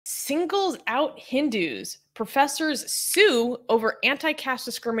singles out Hindus. Professors sue over anti-caste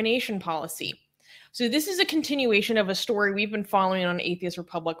discrimination policy. So this is a continuation of a story we've been following on Atheist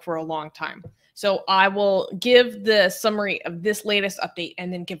Republic for a long time. So I will give the summary of this latest update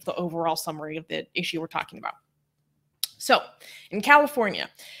and then give the overall summary of the issue we're talking about. So in California,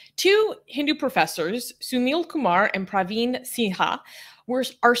 two Hindu professors, Sunil Kumar and Praveen Sinha,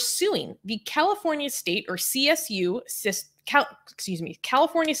 are suing the California State or CSU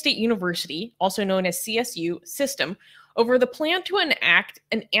California State University, also known as CSU, system over the plan to enact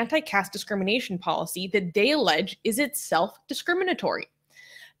an anti-caste discrimination policy that they allege is itself discriminatory.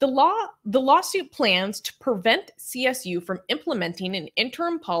 The lawsuit plans to prevent CSU from implementing an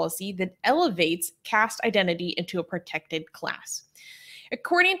interim policy that elevates caste identity into a protected class.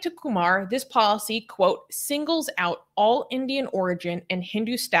 According to Kumar, this policy, quote, singles out all Indian origin and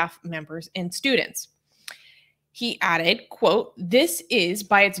Hindu staff members and students. He added, quote, this is,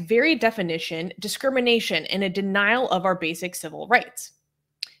 by its very definition, discrimination and a denial of our basic civil rights.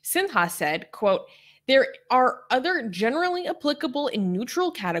 Sinha said, quote, there are other generally applicable and neutral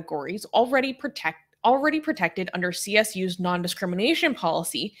categories already protected under CSU's non-discrimination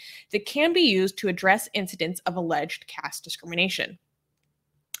policy that can be used to address incidents of alleged caste discrimination.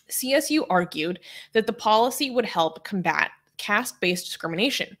 CSU argued that the policy would help combat caste-based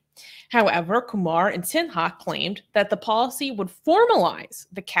discrimination. However, Kumar and Sinha claimed that the policy would formalize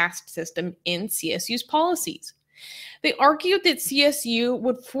the caste system in CSU's policies. They argued that CSU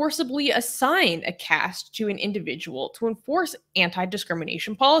would forcibly assign a caste to an individual to enforce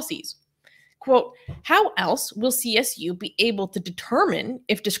anti-discrimination policies. Quote, how else will CSU be able to determine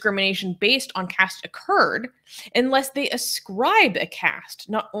if discrimination based on caste occurred unless they ascribe a caste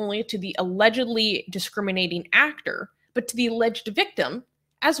not only to the allegedly discriminating actor, but to the alleged victim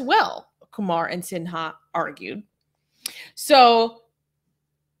as well, Kumar and Sinha argued. So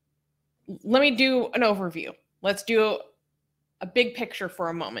let me do an overview. Let's do a big picture for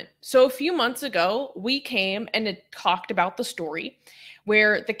a moment. So a few months ago, we came and talked about the story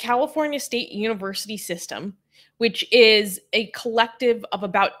where the California State University system, which is a collective of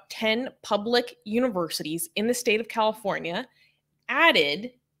about 10 public universities in the state of California,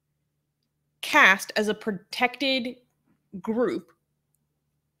 added caste as a protected group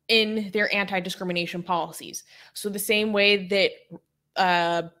in their anti-discrimination policies. So the same way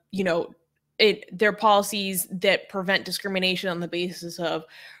that, their policies that prevent discrimination on the basis of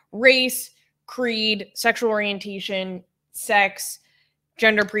race, creed, sexual orientation, sex,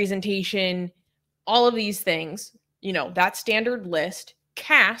 gender presentation, all of these things, that standard list,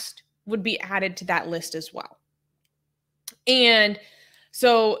 caste would be added to that list as well. And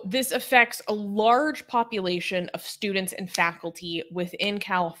so this affects a large population of students and faculty within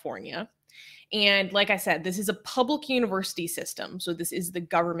California. And like I said, this is a public university system. So this is the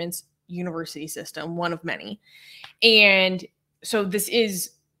government's university system, one of many. And so this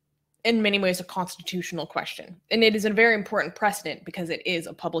is in many ways a constitutional question. And it is a very important precedent because it is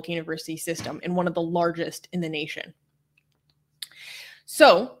a public university system and one of the largest in the nation.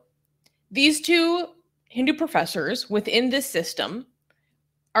 So these two Hindu professors within this system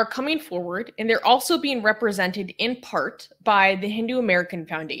are coming forward, and they're also being represented in part by the Hindu American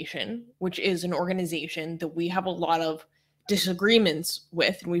Foundation, which is an organization that we have a lot of disagreements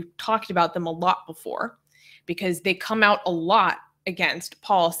with, and we've talked about them a lot before because they come out a lot against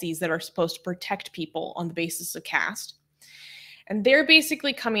policies that are supposed to protect people on the basis of caste. And they're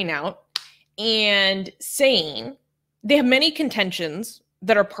basically coming out and saying they have many contentions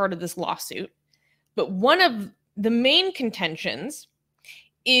that are part of this lawsuit, but one of the main contentions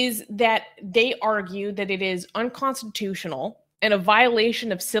is that they argue that it is unconstitutional and a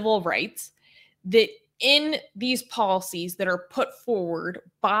violation of civil rights that in these policies that are put forward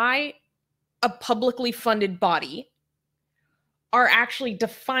by a publicly funded body are actually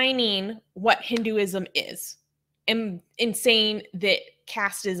defining what Hinduism is and in saying that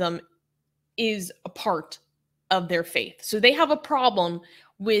casteism is a part of their faith. So they have a problem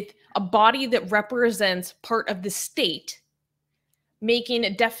with a body that represents part of the state making a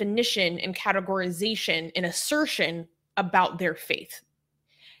definition and categorization and assertion about their faith.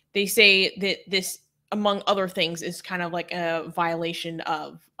 They say that this, among other things, is kind of like a violation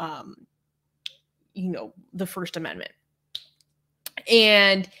of, the First Amendment.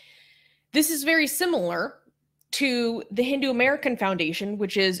 And this is very similar to the Hindu American Foundation,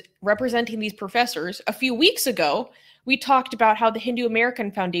 which is representing these professors. A few weeks ago, we talked about how the Hindu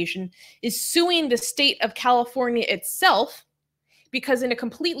American Foundation is suing the state of California itself because in a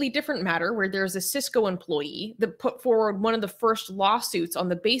completely different matter where there's a Cisco employee that put forward one of the first lawsuits on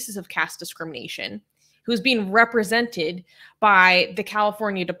the basis of caste discrimination, who's being represented by the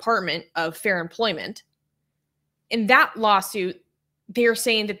California Department of Fair Employment. In that lawsuit, they're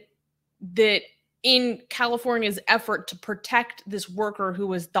saying that in California's effort to protect this worker who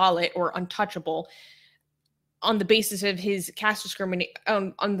was Dalit or untouchable on the basis of his caste discrimination,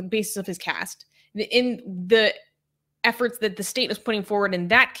 on the basis of his caste, in the efforts that the state is putting forward in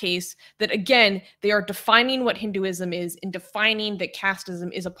that case, that again, they are defining what Hinduism is and defining that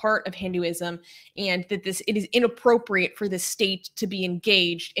casteism is a part of Hinduism, and that it is inappropriate for the state to be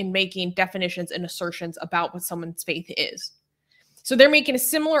engaged in making definitions and assertions about what someone's faith is. So they're making a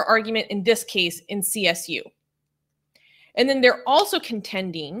similar argument in this case in CSU. And then they're also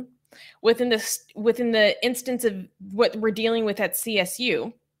contending within the instance of what we're dealing with at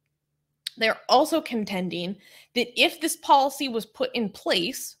CSU, they're also contending that if this policy was put in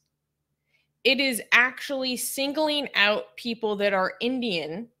place, it is actually singling out people that are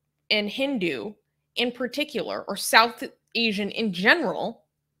Indian and Hindu in particular, or South Asian in general,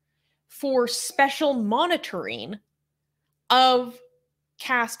 for special monitoring of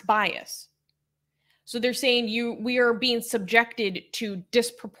caste bias. So they're saying we are being subjected to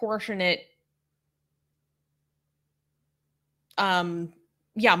disproportionate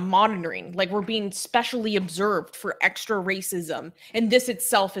monitoring, like we're being specially observed for extra racism, and this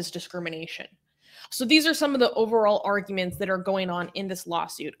itself is discrimination. So these are some of the overall arguments that are going on in this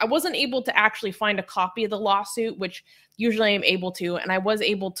lawsuit. I wasn't able to actually find a copy of the lawsuit, which usually I'm able to, and I was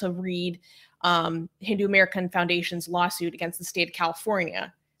able to read Hindu American Foundation's lawsuit against the state of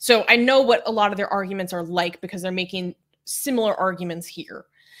California. So I know what a lot of their arguments are like because they're making similar arguments here.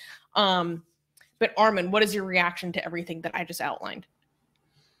 But Armin, what is your reaction to everything that I just outlined?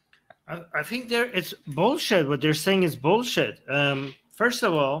 I think it's bullshit. What they're saying is bullshit. First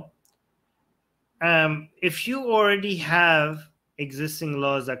of all, if you already have existing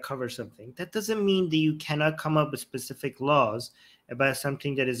laws that cover something, that doesn't mean that you cannot come up with specific laws about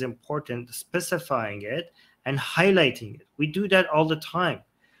something that is important, specifying it and highlighting it. We do that all the time.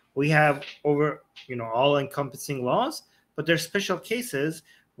 We have all-encompassing laws, but there's special cases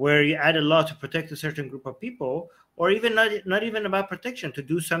where you add a law to protect a certain group of people, or even not even about protection, to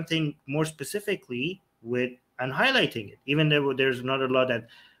do something more specifically and highlighting it. Even though there's another law that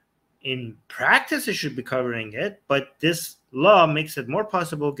in practice it should be covering it, but this law makes it more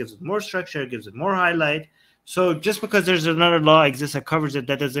possible, gives it more structure, gives it more highlight. So just because there's another law exists that covers it,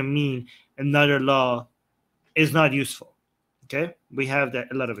 that doesn't mean another law is not useful. Okay, we have a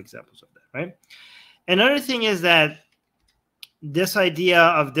lot of examples of that, right? Another thing is that this idea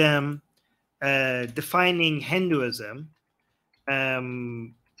of them defining Hinduism,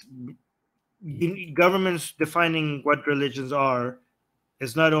 governments defining what religions are,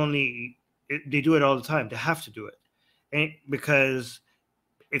 is not only, they do it all the time. They have to do it. Because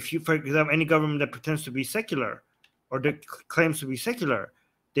if you, for example, any government that pretends to be secular or that claims to be secular,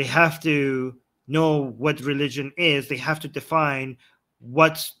 they have to know what religion is. They have to define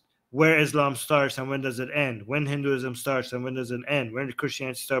where Islam starts and when does it end, when Hinduism starts and when does it end, when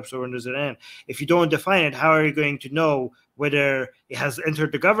Christianity starts or when does it end. If you don't define it, how are you going to know whether it has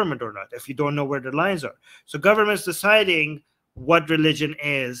entered the government or not, if you don't know where the lines are? So governments deciding what religion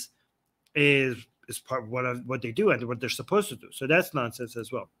is part of what they do and what they're supposed to do. So that's nonsense as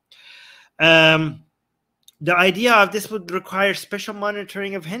well. The idea of this would require special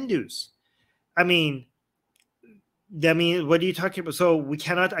monitoring of Hindus. I mean, what are you talking about? So we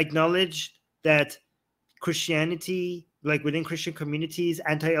cannot acknowledge that Christianity, like within Christian communities,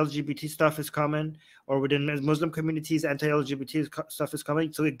 anti-LGBT stuff is common, or within Muslim communities, anti-LGBT stuff is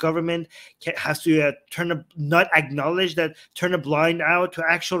common. So the government has to not acknowledge that, turn a blind eye to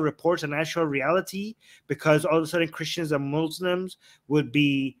actual reports and actual reality, because all of a sudden Christians and Muslims would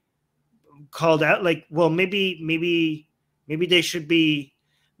be called out. Like, well, maybe they should be.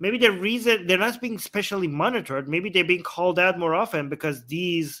 Maybe the reason they're not being specially monitored, maybe they're being called out more often because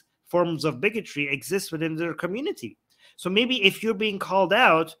these forms of bigotry exist within their community. So maybe if you're being called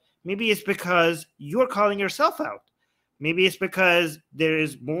out, maybe it's because you're calling yourself out. Maybe it's because there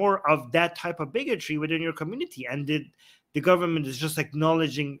is more of that type of bigotry within your community, and the government is just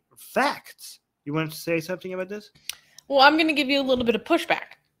acknowledging facts. You want to say something about this? Well, I'm going to give you a little bit of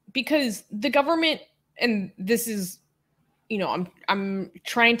pushback, because the government, and this is, I'm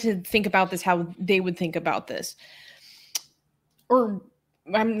trying to think about this, how they would think about this, or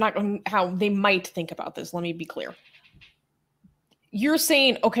I'm not how they might think about this. Let me be clear. You're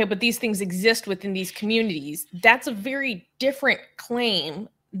saying, okay, but these things exist within these communities. That's a very different claim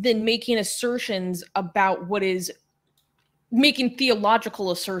than making assertions about making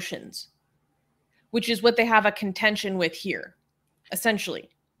theological assertions, which is what they have a contention with here, essentially.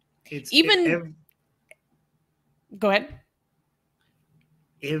 Go ahead.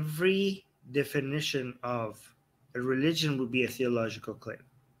 Every definition of a religion would be a theological claim.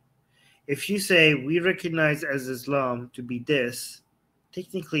 If you say we recognize as Islam to be this,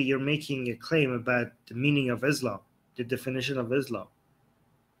 technically you're making a claim about the meaning of Islam, the definition of Islam.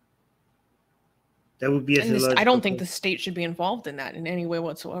 That would be a theological I don't think claim. the state should be involved in that in any way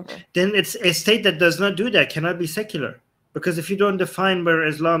whatsoever. Then it's a state that does not do that cannot be secular. Because if you don't define where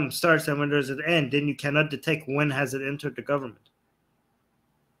Islam starts and when does it end, then you cannot detect when has it entered the government.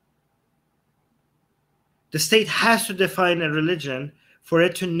 The state has to define a religion for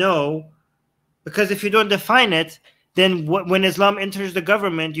it to know, because if you don't define it, then when Islam enters the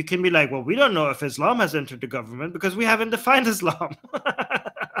government, you can be like, well, we don't know if Islam has entered the government because we haven't defined Islam.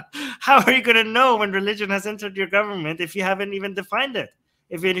 How are you going to know when religion has entered your government if you haven't even defined it?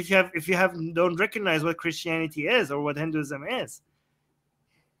 If you don't recognize what Christianity is or what Hinduism is?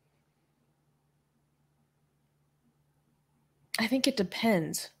 I think it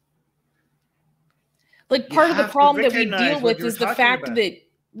depends. Like, part of the problem that we deal with is the fact that,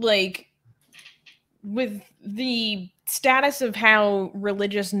 like, with the status of how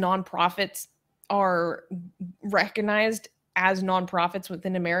religious nonprofits are recognized as nonprofits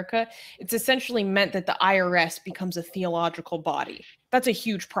within America, it's essentially meant that the IRS becomes a theological body. That's a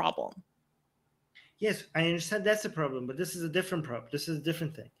huge problem. Yes, I understand that's a problem, but this is a different problem. This is a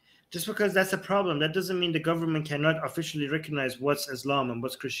different thing. Just because that's a problem, that doesn't mean the government cannot officially recognize what's Islam and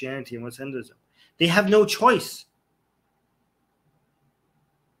what's Christianity and what's Hinduism. They have no choice.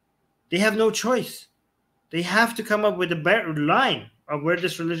 They have no choice. They have to come up with a line of where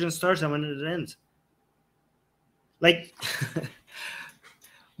this religion starts and when it ends. Like,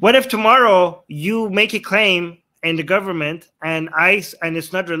 what if tomorrow you make a claim in the government and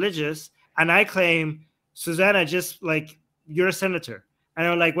it's not religious, and I claim, Susanna, just like you're a senator, and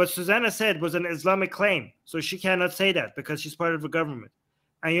I'm like, what Susanna said was an Islamic claim, so she cannot say that because she's part of the government.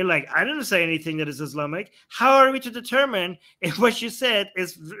 And you're like, I didn't say anything that is Islamic. How are we to determine if what you said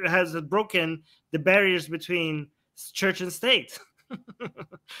has broken the barriers between church and state?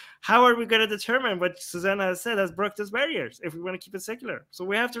 How are we going to determine what Susanna has said has broke those barriers if we want to keep it secular? So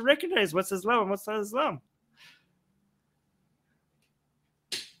we have to recognize what's Islam and what's not Islam.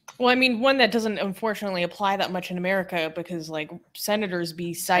 Well, I mean, one that doesn't unfortunately apply that much in America because, like, senators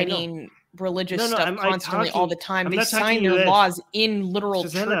be citing religious stuff constantly all the time. They sign their laws in literal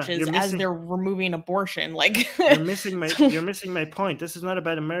churches as they're removing abortion. Like, you're missing my point. This is not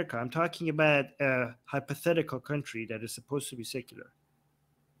about America. I'm talking about a hypothetical country that is supposed to be secular.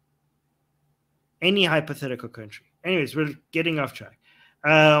 Any hypothetical country. Anyways, we're getting off track.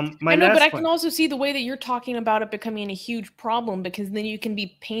 I can also see the way that you're talking about it becoming a huge problem, because then you can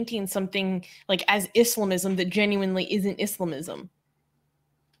be painting something like as Islamism that genuinely isn't Islamism.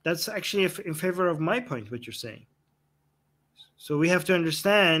 That's actually in favor of my point, what you're saying. So we have to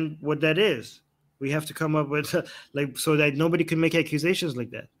understand what that is. We have to come up with, so that nobody can make accusations like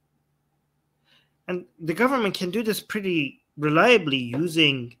that. And the government can do this pretty reliably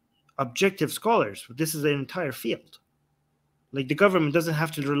using objective scholars. This is an entire field. Like, the government doesn't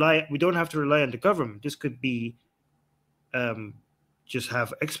have to rely, we don't have to rely on the government. This could be just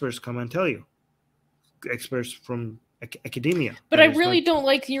have experts come and tell you. Experts from academia. But I really don't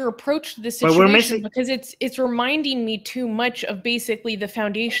like your approach to this situation, because it's reminding me too much of basically the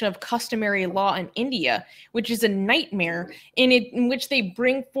foundation of customary law in India, which is a nightmare, in which they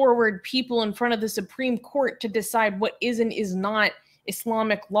bring forward people in front of the Supreme Court to decide what is and is not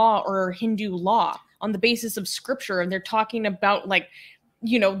Islamic law or Hindu law on the basis of scripture. And they're talking about, like,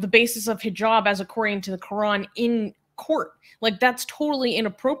 you know, the basis of hijab as according to the Quran in court. Like, that's totally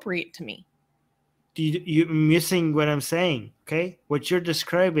inappropriate to me. You're missing what I'm saying, okay? What you're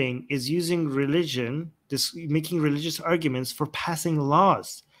describing is using religion, making religious arguments for passing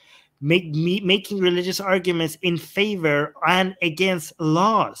laws, making religious arguments in favor and against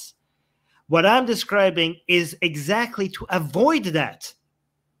laws. What I'm describing is exactly to avoid that,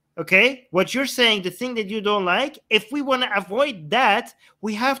 okay? What you're saying, the thing that you don't like, if we want to avoid that,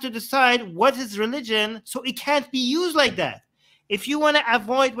 we have to decide what is religion so it can't be used like that. If you want to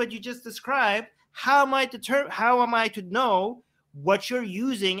avoid what you just described, how am I to know what you're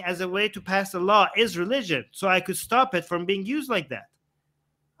using as a way to pass a law is religion, so I could stop it from being used like that?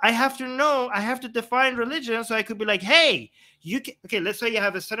 I have to know, I have to define religion, so I could be like, hey, okay, let's say you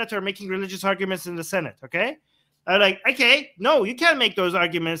have a senator making religious arguments in the Senate, okay? I'm like, okay, no, you can't make those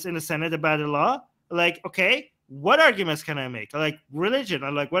arguments in the Senate about a law. Like, okay, what arguments can I make? Like, religion.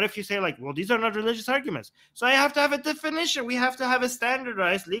 I'm like, what if you say, like, well, these are not religious arguments? So I have to have a definition. We have to have a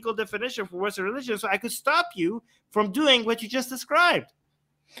standardized legal definition for what's a religion, so I could stop you from doing what you just described.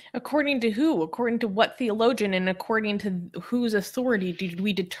 According to who? According to what theologian, and according to whose authority did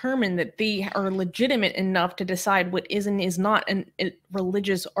we determine that they are legitimate enough to decide what is and is not a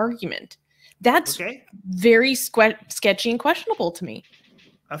religious argument? That's very sketchy and questionable to me.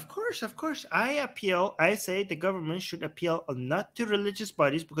 Of course. I say the government should appeal not to religious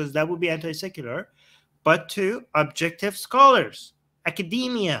bodies, because that would be anti-secular, but to objective scholars,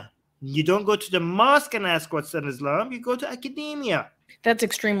 academia. You don't go to the mosque and ask what's in Islam. You go to academia. That's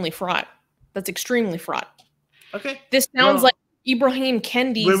extremely fraught. That's extremely fraught. Okay. This sounds like Ibrahim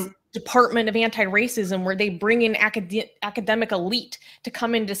Kendi's Department of Anti-Racism, where they bring in academic elite to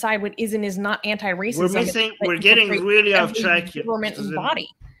come and decide what is and is not anti-racism. We're getting really off track here. Government and body.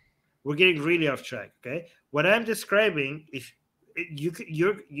 We're getting really off track. Okay. What I'm describing, if you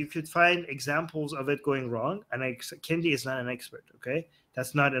could find examples of it going wrong, and Kendi is not an expert. Okay.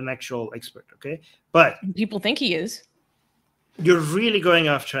 That's not an actual expert. Okay. But people think he is. You're really going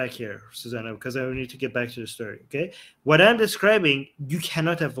off track here, Susanna, because I need to get back to the story. Okay, what I'm describing, you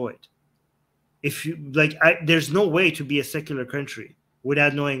cannot avoid. If you like, there's no way to be a secular country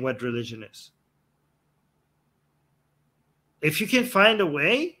without knowing what religion is. If you can find a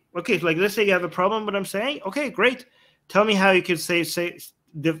way, okay, like let's say you have a problem with what I'm saying. Okay, great. Tell me how you could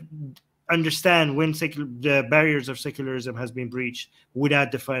understand when the barriers of secularism has been breached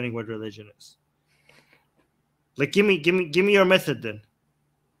without defining what religion is. Like, give me your method then.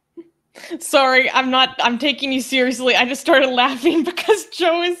 Sorry, I'm taking you seriously. I just started laughing because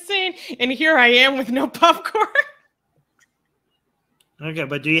Joe is saying, and here I am with no popcorn. Okay,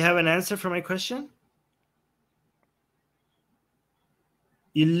 but do you have an answer for my question?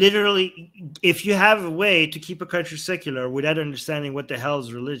 You literally, if you have a way to keep a country secular without understanding what the hell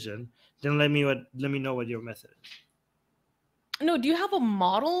is religion, then let me know what your method is. No, do you have a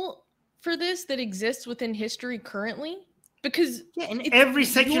model for this that exists within history currently? Because in every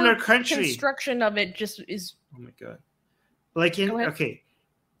secular country, construction of it just is. Oh my god! Like let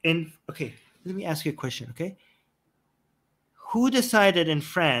me ask you a question. Okay, who decided in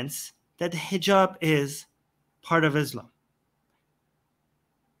France that hijab is part of Islam?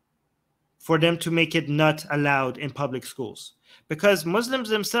 For them to make it not allowed in public schools, because Muslims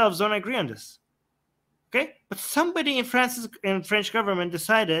themselves don't agree on this. Okay, but somebody in French government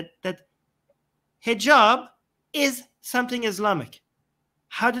decided that hijab is something Islamic.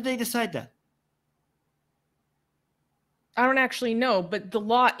 How did they decide that? I don't actually know, but the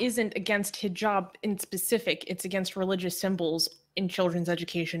law isn't against hijab in specific. It's against religious symbols in children's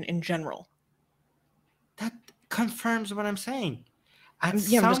education in general. That confirms what I'm saying. I'm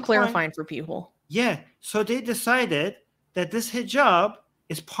just clarifying for people. Yeah, so they decided that this hijab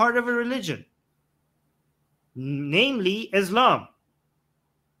is part of a religion, namely Islam.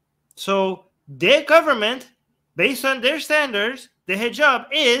 So their government, based on their standards, the hijab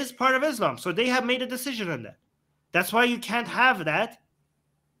is part of Islam. So they have made a decision on that. That's why you can't have that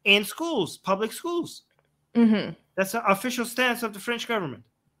in schools, public schools. Mm-hmm. That's the official stance of the French government.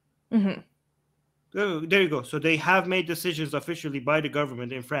 Mm-hmm. There you go. So they have made decisions officially by the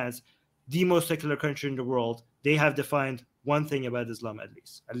government in France, the most secular country in the world. They have defined one thing about Islam,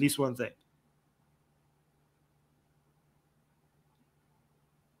 at least one thing.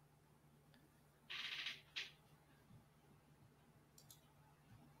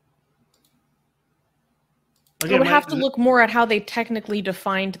 Okay, I would have to look more at how they technically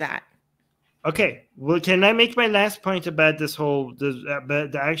defined that. Okay, well, can I make my last point about this whole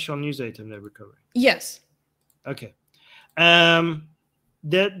the actual news item that we're covering? Yes. Okay.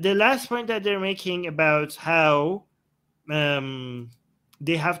 The last point that they're making about how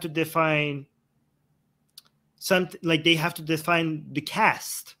they have to define something, like they have to define the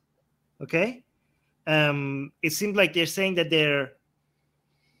caste. Okay. It seems like they're saying that they're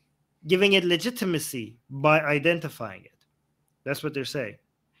giving it legitimacy by identifying it. That's what they're saying,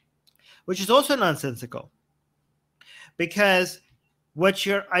 which is also nonsensical, because what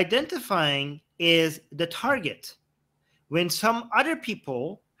you're identifying is the target. When some other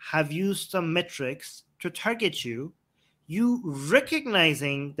people have used some metrics to target you, you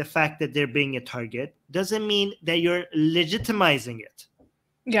recognizing the fact that they're being a target doesn't mean that you're legitimizing it.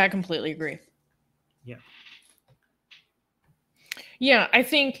 Yeah, I completely agree. Yeah. Yeah, I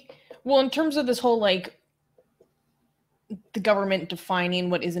think, well, in terms of this whole, like, the government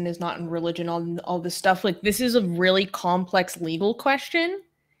defining what is and is not in religion, all this stuff, like, this is a really complex legal question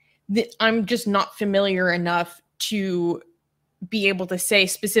that I'm just not familiar enough to be able to say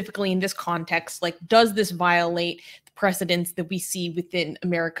specifically in this context, like, does this violate the precedents that we see within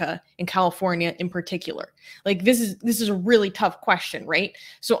America and California in particular? Like, this is a really tough question, right?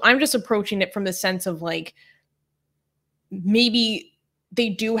 So I'm just approaching it from the sense of, like, maybe they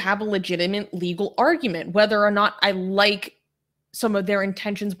do have a legitimate legal argument, whether or not I like some of their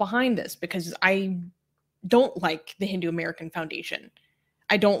intentions behind this, because I don't like the Hindu American Foundation.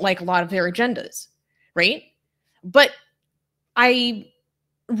 I don't like a lot of their agendas, right? But I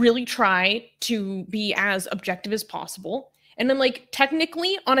really try to be as objective as possible. And then, like,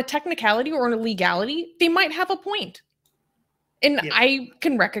 technically, on a technicality or on a legality, they might have a point. And yeah, I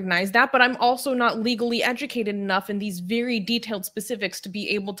can recognize that, but I'm also not legally educated enough in these very detailed specifics to be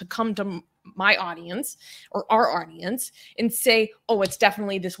able to come to my audience or our audience and say, oh, it's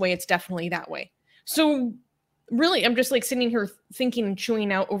definitely this way, it's definitely that way. So really, I'm just like sitting here thinking and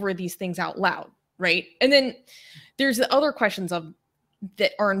chewing out over these things out loud, right? And then there's the other questions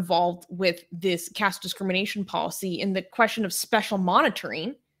that are involved with this caste discrimination policy and the question of special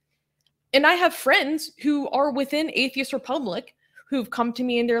monitoring. And I have friends who are within Atheist Republic who've come to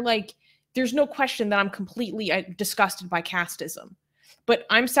me and they're like, there's no question that I'm completely disgusted by casteism, but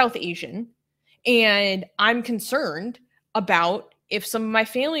I'm South Asian and I'm concerned about if some of my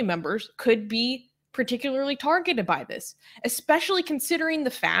family members could be particularly targeted by this, especially considering the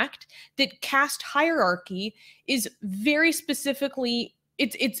fact that caste hierarchy is very specifically,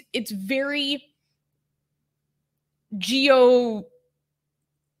 it's very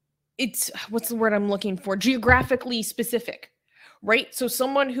what's the word I'm looking for? Geographically specific, right? So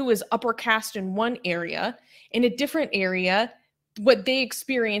someone who is upper caste in one area, in a different area, what they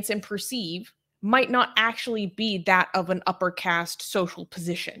experience and perceive might not actually be that of an upper caste social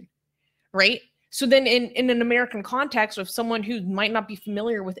position, right? So then in an American context, of someone who might not be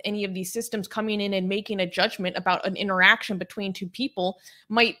familiar with any of these systems coming in and making a judgment about an interaction between two people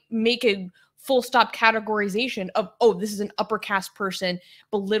might make a full stop categorization of, oh, this is an upper caste person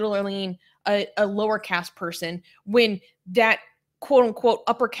belittling a lower caste person, when that quote unquote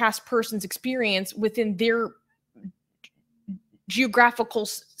upper caste person's experience within their geographical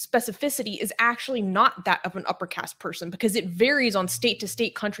specificity is actually not that of an upper caste person, because it varies on state to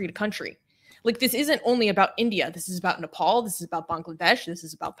state, country to country. Like, this isn't only about India. This is about Nepal. This is about Bangladesh. This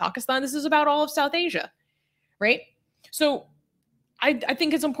is about Pakistan. This is about all of South Asia, right? So I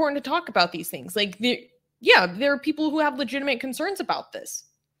think it's important to talk about these things. Like, there are people who have legitimate concerns about this,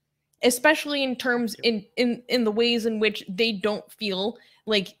 especially in terms in the ways in which they don't feel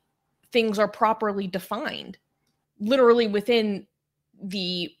like things are properly defined, literally within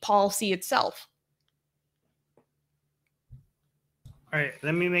the policy itself. All right,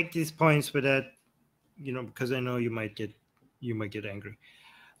 let me make these points with that, because I know you might get angry.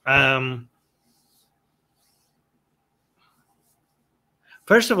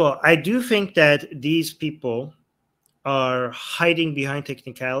 First of all, I do think that these people are hiding behind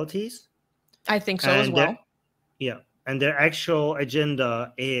technicalities. I think so as well. Yeah, and their actual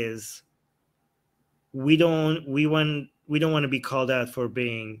agenda is we don't want to be called out for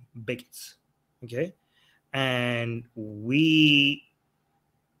being bigots, okay? And we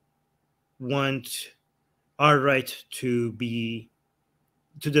want our right to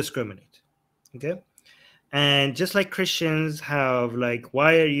discriminate, okay? And just like Christians have, like,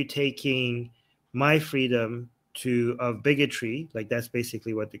 why are you taking my freedom of bigotry? Like, that's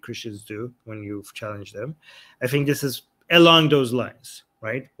basically what the Christians do when you challenge them. I think this is along those lines,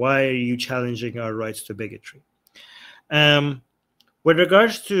 right? Why are you challenging our rights to bigotry? With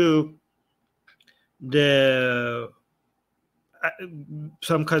regards to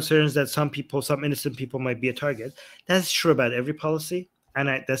some concerns that some innocent people might be a target, that's true about every policy.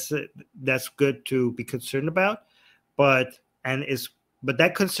 And that's good to be concerned about, but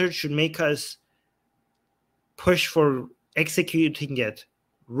that concern should make us push for executing it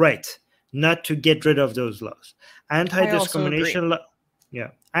right, not to get rid of those laws. Anti-discrimination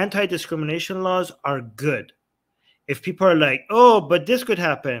laws are good. If people are like, oh, but this could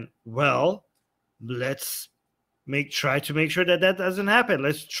happen, well, let's try to make sure that doesn't happen.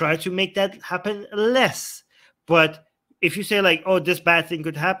 Let's try to make that happen less. But if you say, like, oh, this bad thing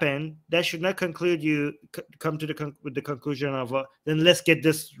could happen, that should not conclude you come to the conclusion of, then let's get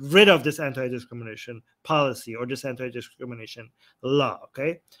rid of this anti-discrimination policy or this anti-discrimination law,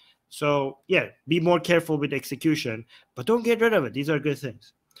 okay? So, yeah, be more careful with execution, but don't get rid of it. These are good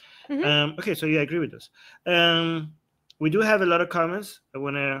things. Mm-hmm. Okay, so you agree with this. We do have a lot of comments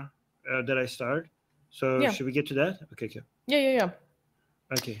that I start. So should we get to that? Okay, cool. Yeah.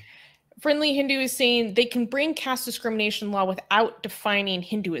 Okay. Friendly Hindu is saying they can bring caste discrimination law without defining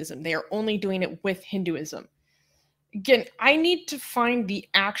Hinduism. They are only doing it with Hinduism. Again, I need to find the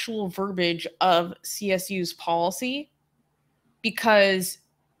actual verbiage of CSU's policy, because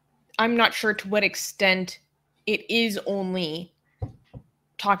I'm not sure to what extent it is only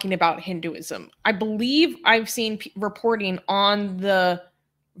talking about Hinduism. I believe I've seen reporting on the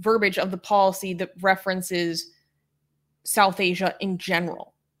verbiage of the policy that references South Asia in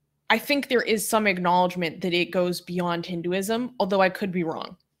general. I think there is some acknowledgement that it goes beyond Hinduism, although I could be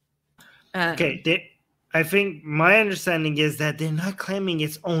wrong. Okay, I think my understanding is that they're not claiming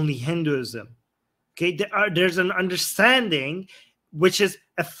it's only Hinduism. Okay, there's an understanding, which is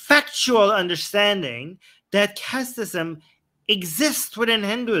a factual understanding, that casteism exists within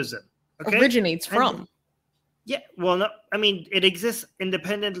Hinduism. Okay? Originates from. Yeah, well, no, I mean, it exists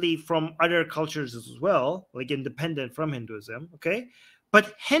independently from other cultures as well, like independent from Hinduism. Okay,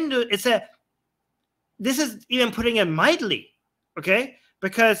 but this is even putting it mildly. Okay.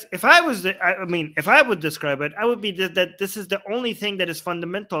 Because if I would describe it, I would be that this is the only thing that is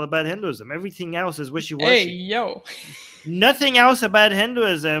fundamental about Hinduism. Everything else is wishy-washy. Hey, yo. Nothing else about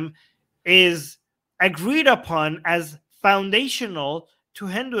Hinduism is agreed upon as foundational to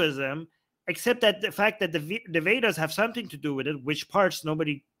Hinduism, except that the fact that the Vedas have something to do with it, which parts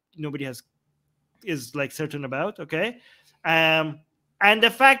nobody is like certain about. Okay, and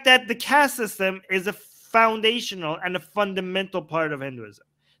the fact that the caste system is a foundational and a fundamental part of Hinduism.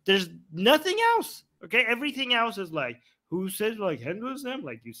 There's nothing else. Okay, everything else is like, who says like Hinduism?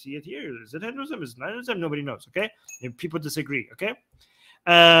 Like, you see it here. Is it Hinduism? Is it not Hinduism? Nobody knows. Okay, and people disagree. Okay,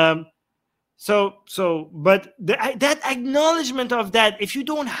 but that acknowledgement of that, if you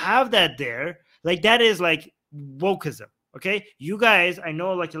don't have that there, like, that is like wokeism. Okay, you guys, I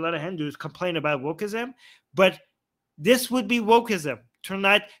know like a lot of Hindus complain about wokeism, but this would be wokeism.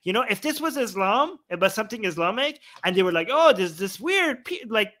 Tonight, if this was Islam, about something Islamic, and they were like, oh, there's this weird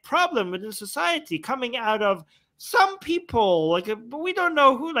problem within society coming out of some people, like, but we don't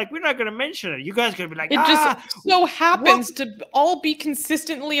know who, like, we're not going to mention it. You guys are going to be like, it just so happens to all be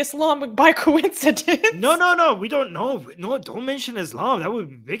consistently Islamic by coincidence. No, we don't know. No, don't mention Islam. That would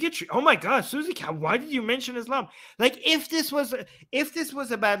be bigotry. Oh my God, Susie, why did you mention Islam? Like, if this was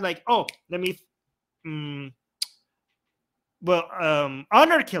about like, oh, let me,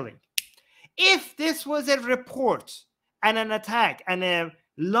 honor killing. If this was a report and an attack and a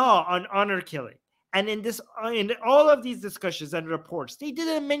law on honor killing, and in all of these discussions and reports, they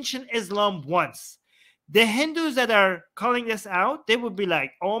didn't mention Islam once, the Hindus that are calling this out, they would be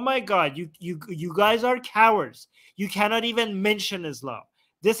like, oh my God, you guys are cowards. You cannot even mention Islam.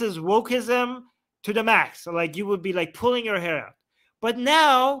 This is wokeism to the max. So like, you would be like pulling your hair out. But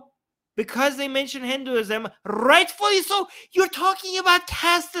now, because they mention Hinduism, rightfully so, you're talking about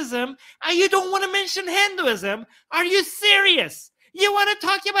casteism and you don't want to mention Hinduism. Are you serious? You want to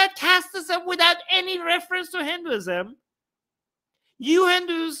talk about casteism without any reference to Hinduism? You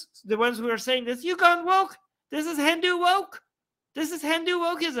Hindus, the ones who are saying this, you gone woke. This is Hindu woke. This is Hindu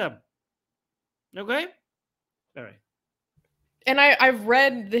wokeism. Okay? All right. And I've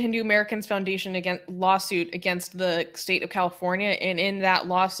read the Hindu Americans Foundation lawsuit against the state of California, and in that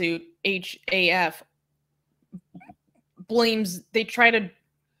lawsuit, HAF they try to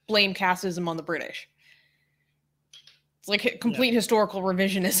blame casteism on the British. It's like complete historical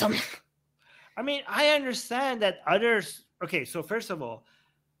revisionism. I mean, I understand that others. Okay, so first of all,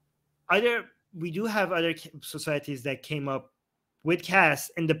 we do have other societies that came up with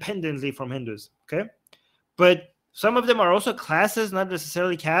caste independently from Hindus. Okay, but some of them are also classes, not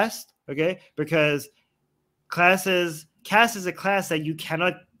necessarily caste. Okay, because caste is a class that you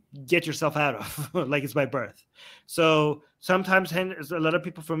cannot get yourself out of, like it's by birth. So sometimes a lot of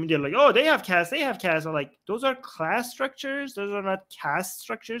people from India are like, oh, they have caste. I'm like, those are class structures. Those are not caste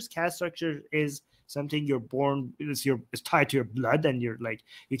structures. Caste structure is something you're born, it's tied to your blood, and you're like,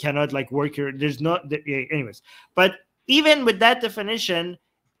 you cannot like work anyways. But even with that definition,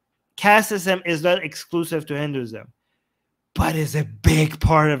 casteism is not exclusive to Hinduism, but is a big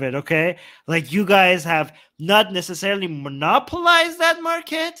part of it. Okay, like, you guys have not necessarily monopolized that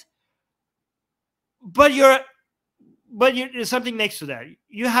market, but there's something next to that.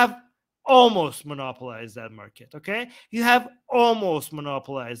 You have almost monopolized that market. Okay, you have almost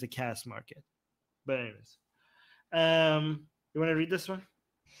monopolized the caste market. But anyways, you want to read this one?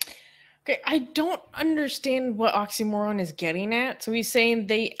 Okay, I don't understand what oxymoron is getting at. So he's saying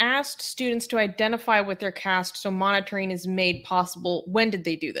they asked students to identify with their caste so monitoring is made possible. When did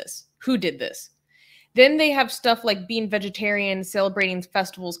they do this? Who did this? Then they have stuff like being vegetarian, celebrating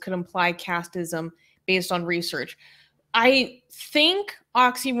festivals could imply casteism based on research. I think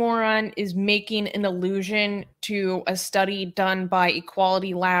oxymoron is making an allusion to a study done by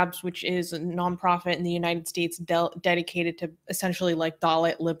Equality Labs, which is a nonprofit in the United States dedicated to essentially like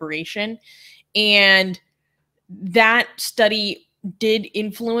Dalit liberation. And that study did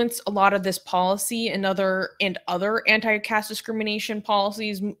influence a lot of this policy and other anti-caste discrimination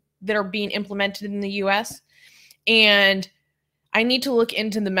policies that are being implemented in the US. And I need to look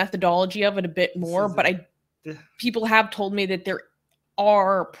into the methodology of it a bit more, but people have told me that there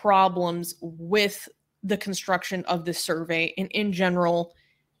are problems with the construction of this survey, and in general,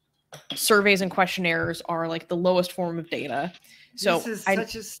 surveys and questionnaires are like the lowest form of data. So this is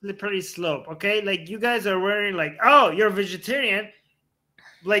such a slippery slope. Okay, like you guys are wearing like, oh, you're a vegetarian,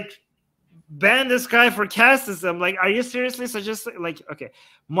 like ban this guy for casteism. Like, are you seriously suggesting? Like, okay,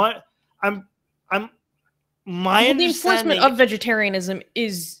 my the enforcement of vegetarianism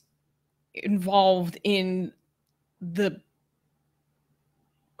is involved in the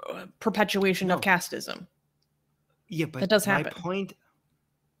perpetuation of casteism. Yeah, but that does happen. That's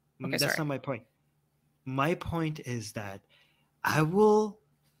not my point. My point is that I will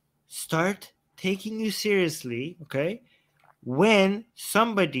start taking you seriously, okay, when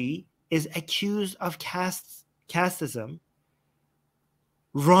somebody is accused of casteism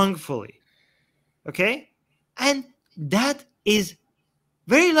wrongfully, okay? And that is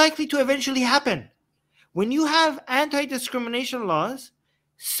very likely to eventually happen. When you have anti-discrimination laws,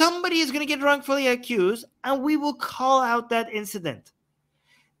 somebody is going to get wrongfully accused, and we will call out that incident.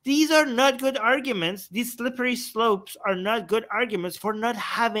 These are not good arguments. These slippery slopes are not good arguments for not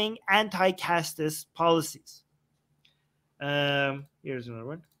having anti-casteist policies. Here's another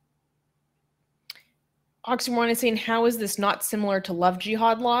one. Oxymoron is saying, how is this not similar to love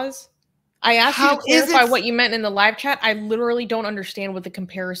jihad laws? I asked you to clarify what you meant in the live chat. I literally don't understand what the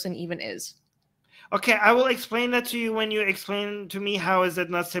comparison even is. Okay, I will explain that to you when you explain to me how is it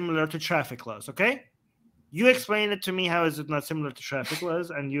not similar to traffic laws, okay? You explain it to me how is it not similar to traffic laws,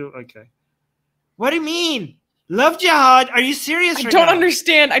 and you, okay. What do you mean? Love jihad? Are you serious right now? I don't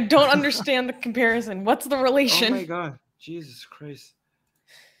understand. I don't understand the comparison. What's the relation? Oh my God. Jesus Christ.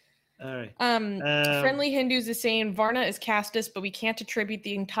 All right. Friendly Hindus is saying Varna is casteist, but we can't attribute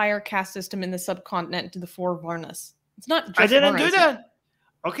the entire caste system in the subcontinent to the 4 Varnas. It's not just I didn't Varnas. do that.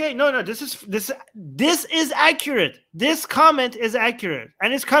 Okay, no, this is accurate. This comment is accurate,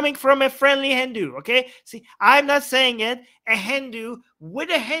 and it's coming from a friendly Hindu. Okay, see, I'm not saying it. A Hindu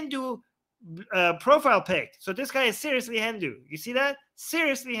with a Hindu profile pic. So this guy is seriously Hindu. You see that?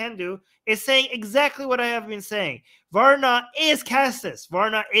 Seriously Hindu is saying exactly what I have been saying. Varna is casteist.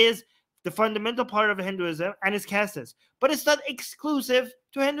 Varna is the fundamental part of Hinduism and is casteist, but it's not exclusive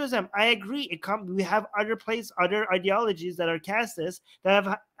to Hinduism. I agree. We have other ideologies that are casteist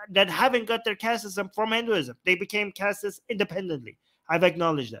that haven't got their casteism from Hinduism. They became casteist independently. I've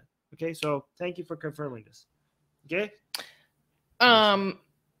acknowledged that. Okay, so thank you for confirming this. Okay.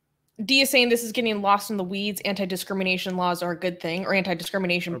 D is saying this is getting lost in the weeds. Anti-discrimination laws are a good thing, or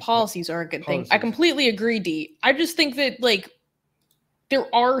anti-discrimination policies are a good thing. I completely agree, D. I just think that like there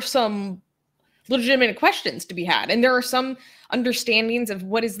are some legitimate questions to be had, and there are some understandings of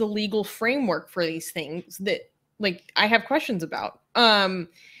what is the legal framework for these things that like I have questions about. And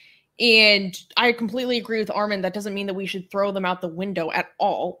I completely agree with Armin. That doesn't mean that we should throw them out the window at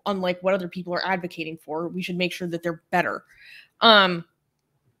all. Unlike what other people are advocating for, we should make sure that they're better.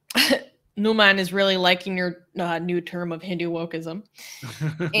 Numan is really liking your new term of Hindu wokeism.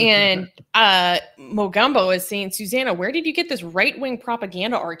 And Mogambo is saying, Susanna, where did you get this right-wing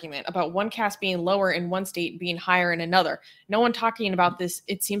propaganda argument about one caste being lower in one state being higher in another? No one talking about this.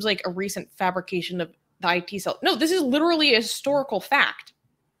 It seems like a recent fabrication of the IT cell. No, this is literally a historical fact.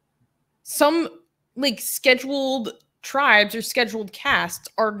 Some like scheduled tribes or scheduled castes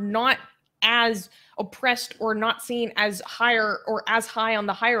are not as oppressed or not seen as higher or as high on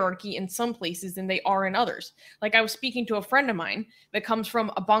the hierarchy in some places than they are in others. Like I was speaking to a friend of mine that comes from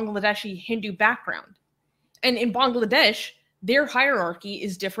a Bangladeshi Hindu background. And in Bangladesh, their hierarchy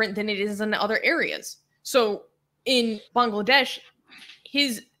is different than it is in other areas. So in Bangladesh,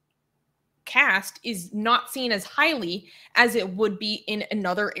 his caste is not seen as highly as it would be in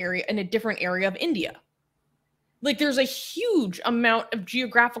another area, in a different area of India. Like there's a huge amount of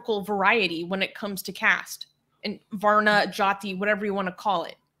geographical variety when it comes to caste and Varna, Jati, whatever you want to call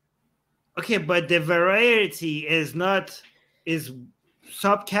it. Okay, but the variety is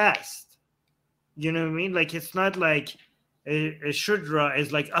subcaste. You know what I mean? Like it's not like a Shudra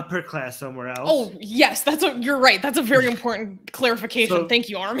is like upper class somewhere else. Oh yes, you're right. That's a very important clarification. So, thank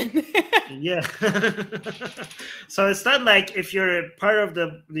you, Armin. Yeah. So it's not like if you're part of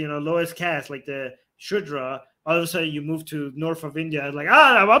the lowest caste, like the Shudra, all of a sudden you move to north of India, like,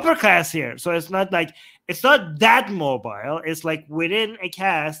 I'm upper class here. So it's not that mobile. It's like within a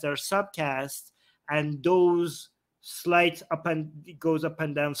caste, there are subcastes, and those goes up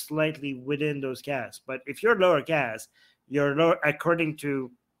and down slightly within those castes. But if you're lower caste, you're lower, according to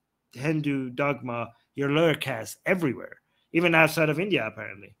Hindu dogma, you're lower caste everywhere, even outside of India,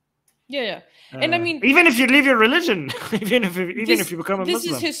 apparently. Yeah. And I mean, even if you leave your religion, even if you become a Muslim. This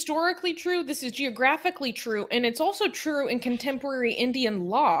is historically true. This is geographically true. And it's also true in contemporary Indian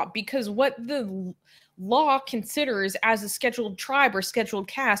law, because what the law considers as a scheduled tribe or scheduled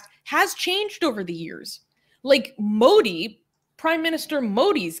caste has changed over the years. Like Modi, Prime Minister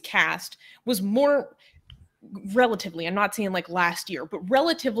Modi's caste was more relatively, I'm not saying like last year, but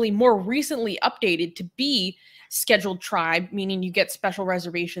relatively more recently updated to be scheduled tribe, meaning you get special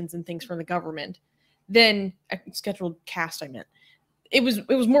reservations and things from the government, than scheduled caste, I meant. It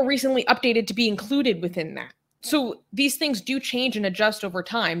was more recently updated to be included within that. So these things do change and adjust over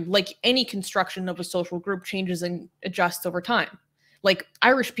time, like any construction of a social group changes and adjusts over time. Like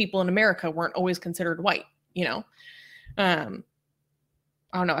Irish people in America weren't always considered white, you know? I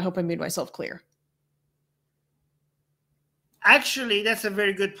don't know. I hope I made myself clear. Actually, that's a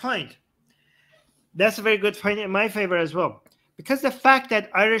very good point. That's a very good point in my favor as well. Because the fact that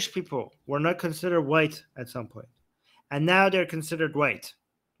Irish people were not considered white at some point, and now they're considered white,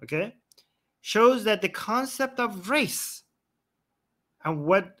 okay, shows that the concept of race and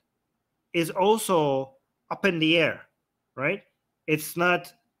what is also up in the air, right? It's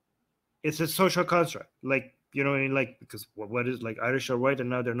not, it's a social construct. Like, you know, like, because what is, like, Irish are white and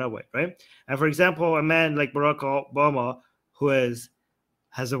now they're not white, right? And for example, a man like Barack Obama, who has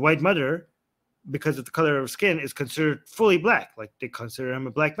a white mother, because of the color of skin, is considered fully black. Like, they consider him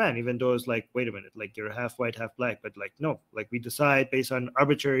a black man, even though it's like, wait a minute, like, you're half white, half black. But like, no, like, we decide based on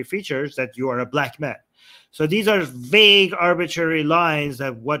arbitrary features that you are a black man. So these are vague, arbitrary lines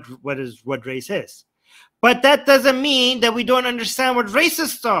that what race is. But that doesn't mean that we don't understand what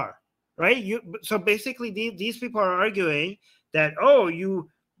racists are, right? So basically, these people are arguing that, oh,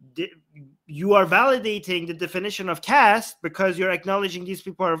 you are validating the definition of caste because you're acknowledging these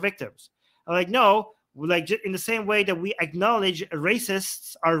people are victims. I'm like, no, like, in the same way that we acknowledge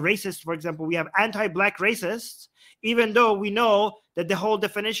racists are racist, for example, we have anti-black racists, even though we know that the whole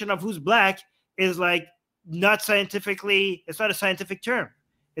definition of who's black is like not scientifically, it's not a scientific term.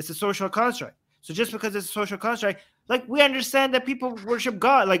 It's a social construct. So just because it's a social construct, like, we understand that people worship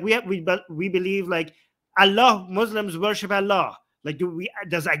God. Like, we believe, like, Allah, Muslims worship Allah. Like,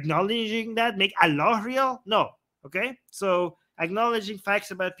 does acknowledging that make Allah real? No. Okay. So acknowledging facts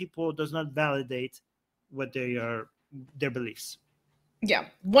about people does not validate what their beliefs. Yeah.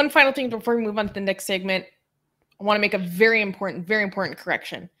 One final thing before we move on to the next segment. I want to make a very important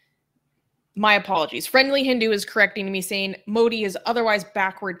correction. My apologies. Friendly Hindu is correcting me, saying Modi is otherwise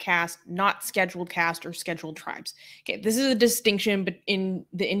backward caste, not scheduled caste or scheduled tribes. Okay, this is a distinction in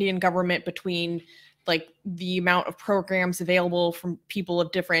the Indian government between, like, the amount of programs available from people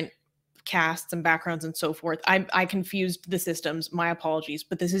of different castes and backgrounds and so forth. I confused the systems. My apologies,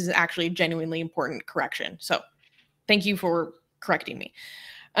 but this is actually a genuinely important correction. So thank you for correcting me.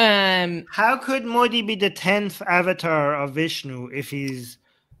 How could Modi be the 10th avatar of Vishnu if he's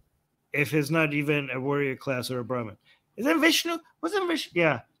not even a warrior class or a Brahmin? Isn't Vishnu? Wasn't Vishnu?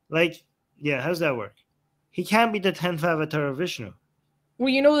 Yeah. Like, yeah, how's that work? He can't be the 10th avatar of Vishnu. Well,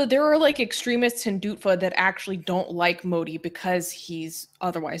 you know that there are, like, extremists in Hindutva that actually don't like Modi because he's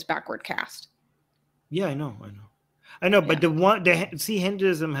otherwise backward caste. Yeah, I know. But see,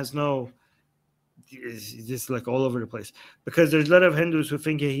 Hinduism has it's just like all over the place, because there's a lot of Hindus who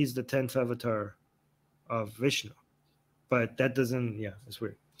think he's the 10th avatar of Vishnu, but that doesn't. Yeah, it's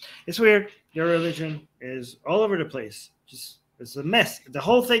weird. It's weird. Your religion is all over the place. It's a mess. The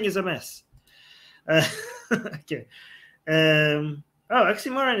whole thing is a mess. Okay. Oh,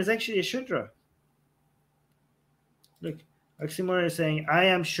 oxymoron is actually a Shudra. Look, oxymoron is saying, I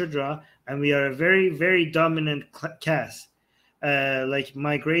am Shudra, and we are a very, very dominant caste. Like,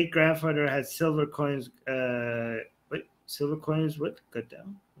 my great-grandfather had silver coins. Wait, silver coins, what? Cut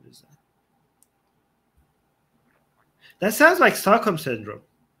down? What is that? That sounds like Stockholm Syndrome.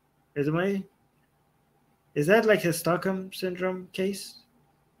 Is that like a Stockholm Syndrome case?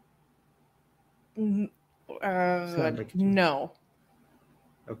 No.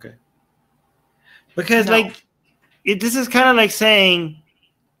 Okay. Because, no. This is kind of like saying,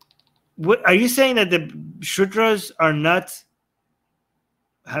 what are you saying, that the Shudras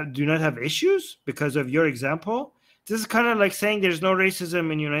do not have issues because of your example? This is kind of like saying there's no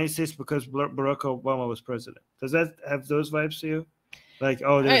racism in the United States because Barack Obama was president. Does that have those vibes to you? Like,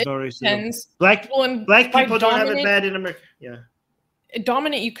 oh, there's no racism. Depends. Black people don't have it bad in America. Yeah.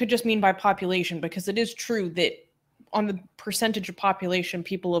 Dominant, you could just mean by population, because it is true that on the percentage of population,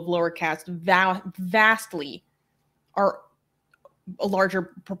 people of lower caste vastly are a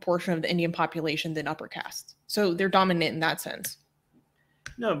larger proportion of the Indian population than upper castes. So they're dominant in that sense.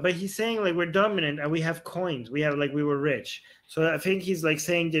 No, but he's saying like we're dominant and we have coins. We have like we were rich. So I think he's like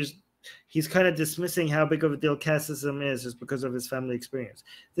saying he's kind of dismissing how big of a deal casteism is just because of his family experience.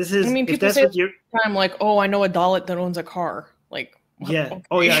 This is, I mean, if people that's say what you're, I'm like, oh, I know a Dalit that owns a car. Like, yeah, okay.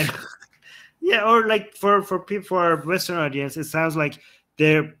 oh yeah, yeah. Or like for people, for our Western audience, it sounds like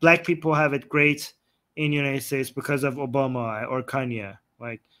black people have it great in the United States because of Obama or Kanye,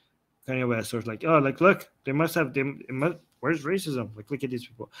 like Kanye West, or like, oh, like look, they must have where's racism? Like, look at these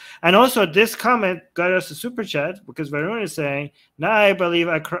people. And also, this comment got us a super chat because Varun is saying, now I believe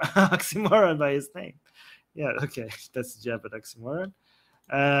oxymoron by his name. Yeah, okay. That's the jab at oxymoron.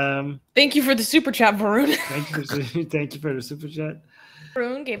 Thank you for the super chat, Varun. Thank you for the super chat.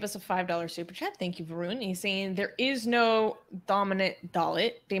 Varun gave us a $5 super chat. Thank you, Varun. He's saying there is no dominant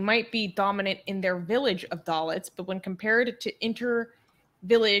Dalit. They might be dominant in their village of Dalits, but when compared to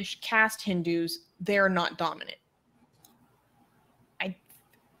inter-village caste Hindus, they're not dominant.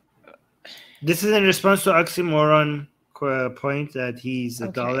 This is in response to oxymoron point that he's a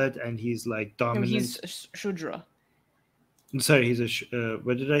Okay. Dalit and he's like dominant. No, he's a Shudra. I'm sorry, he's a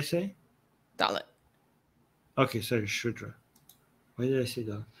what did I say? Dalit. Okay, sorry, Shudra. Why did I say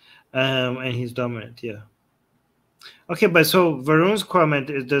that? And he's dominant, yeah. Okay, but so Varun's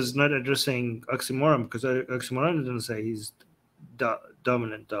comment does not addressing oxymoron because oxymoron doesn't say he's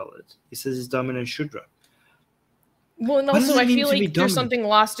dominant Dalit. He says he's dominant Shudra. Well, and also I feel like there's dominant? something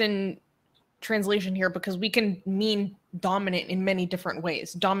lost in translation here because we can mean dominant in many different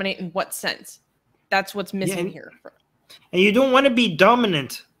ways. Dominant in what sense? That's what's missing here. And you don't want to be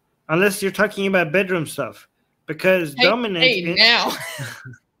dominant unless you're talking about bedroom stuff, because dominant. Hey, now.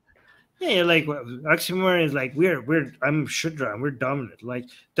 Yeah, you're like oxymoron is like I'm Shudra and we're dominant. Like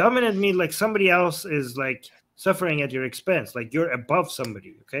dominant means like somebody else is like suffering at your expense, like you're above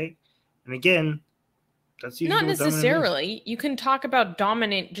somebody. Okay, and again, that's not necessarily. You can talk about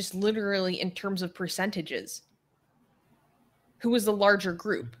dominant just literally in terms of percentages. Who is the larger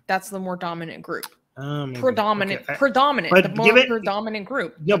group? That's the more dominant group. Predominant, but the more predominant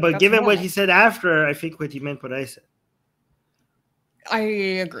group. Yeah, but given what he said after, I think what he meant what I said. I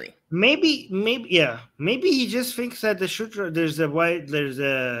agree. Maybe he just thinks that the Shudra there's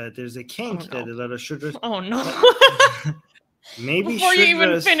a kink that a lot of Shudras. Oh no. Maybe before you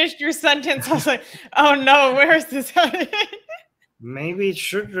even finished your sentence, I was like, oh no, where is this headed? Maybe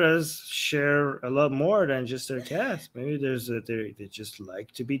Shudras share a lot more than just their caste. Maybe they just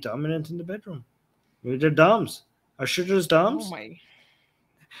like to be dominant in the bedroom. Maybe they're doms. Are Shudras doms? Oh my.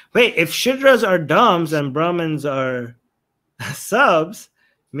 Wait, if Shudras are doms and Brahmins are subs,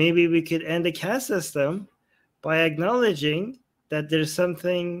 maybe we could end the caste system by acknowledging that there's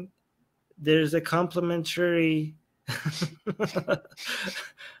a complementary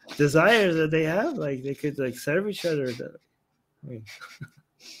desires that they have, like they could like serve each other. I mean,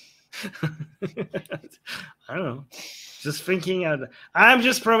 I don't know. Just thinking out. I'm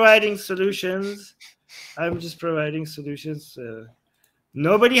just providing solutions.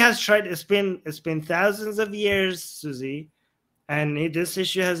 Nobody has tried. It's been thousands of years, Susie, and this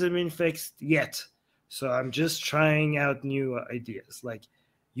issue hasn't been fixed yet. So I'm just trying out new ideas. Like,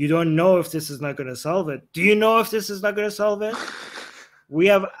 you don't know if this is not going to solve it. Do you know if this is not going to solve it?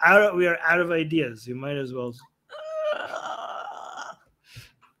 We are out of ideas. You might as well.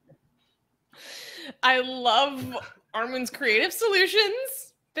 I love Armin's creative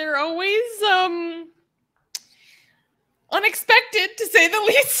solutions. They're always unexpected, to say the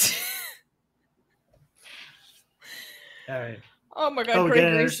least. All right. Oh my God,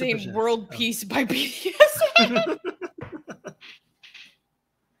 Gregory saying world peace by BDS.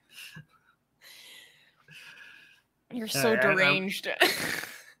 You're so deranged.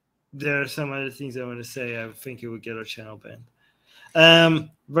 There are some other things I want to say. I think it would get our channel banned.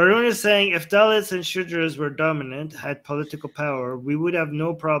 Varun is saying if Dalits and Shudras were dominant, had political power, we would have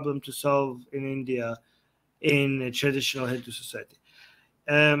no problem to solve in India in a traditional Hindu society.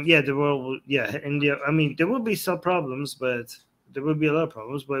 India. I mean, there will be some problems, but there will be a lot of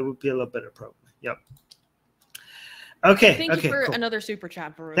problems, but it would be a lot better problem. Yep. Okay. Thank you for cool. another super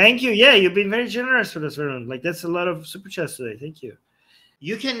chat, Varun. Thank you. Yeah, you've been very generous with us, Varun. Like, that's a lot of super chats today. Thank you.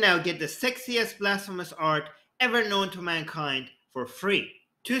 You can now get the sexiest blasphemous art ever known to mankind for free.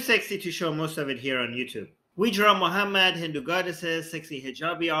 Too sexy to show most of it here on YouTube. We draw Muhammad, Hindu goddesses, sexy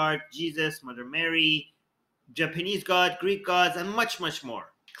hijabi art, Jesus, Mother Mary, Japanese god, Greek gods, and much, much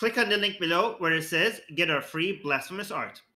more. Click on the link below where it says get our free blasphemous art.